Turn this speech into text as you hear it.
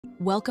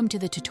Welcome to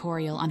the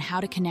tutorial on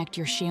how to connect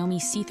your Xiaomi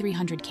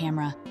C300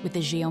 camera with the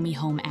Xiaomi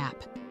Home app.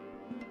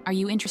 Are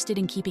you interested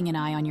in keeping an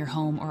eye on your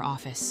home or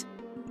office?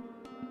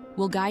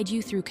 We'll guide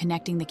you through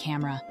connecting the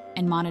camera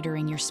and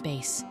monitoring your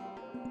space.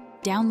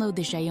 Download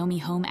the Xiaomi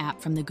Home app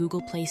from the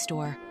Google Play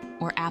Store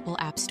or Apple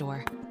App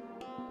Store.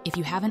 If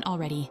you haven't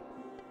already,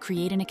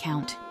 create an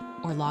account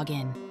or log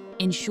in.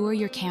 Ensure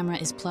your camera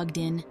is plugged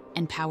in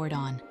and powered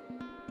on.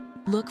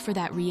 Look for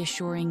that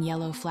reassuring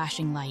yellow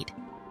flashing light,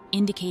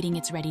 indicating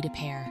it's ready to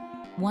pair.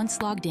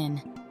 Once logged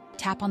in,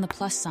 tap on the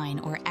plus sign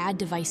or Add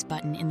Device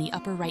button in the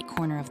upper right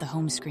corner of the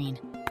home screen.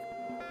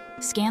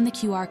 Scan the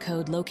QR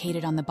code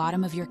located on the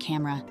bottom of your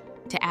camera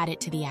to add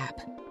it to the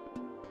app.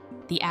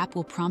 The app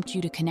will prompt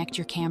you to connect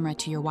your camera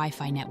to your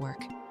Wi-Fi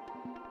network.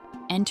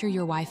 Enter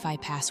your Wi-Fi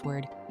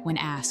password when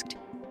asked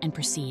and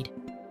proceed.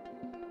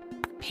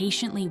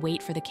 Patiently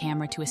wait for the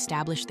camera to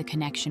establish the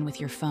connection with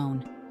your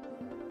phone.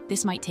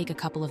 This might take a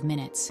couple of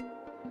minutes.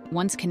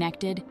 Once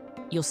connected,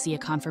 you'll see a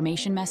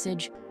confirmation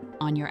message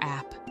on your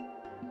app.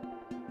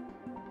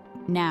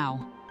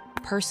 Now,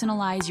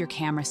 personalize your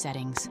camera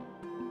settings.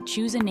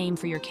 Choose a name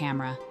for your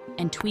camera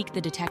and tweak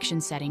the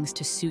detection settings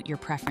to suit your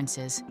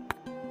preferences.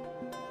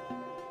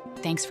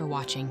 Thanks for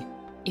watching.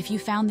 If you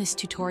found this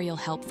tutorial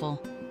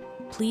helpful,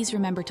 please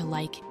remember to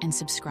like and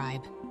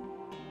subscribe.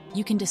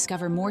 You can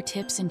discover more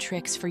tips and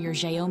tricks for your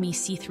Xiaomi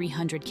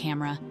C300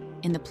 camera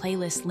in the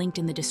playlist linked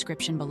in the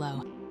description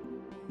below.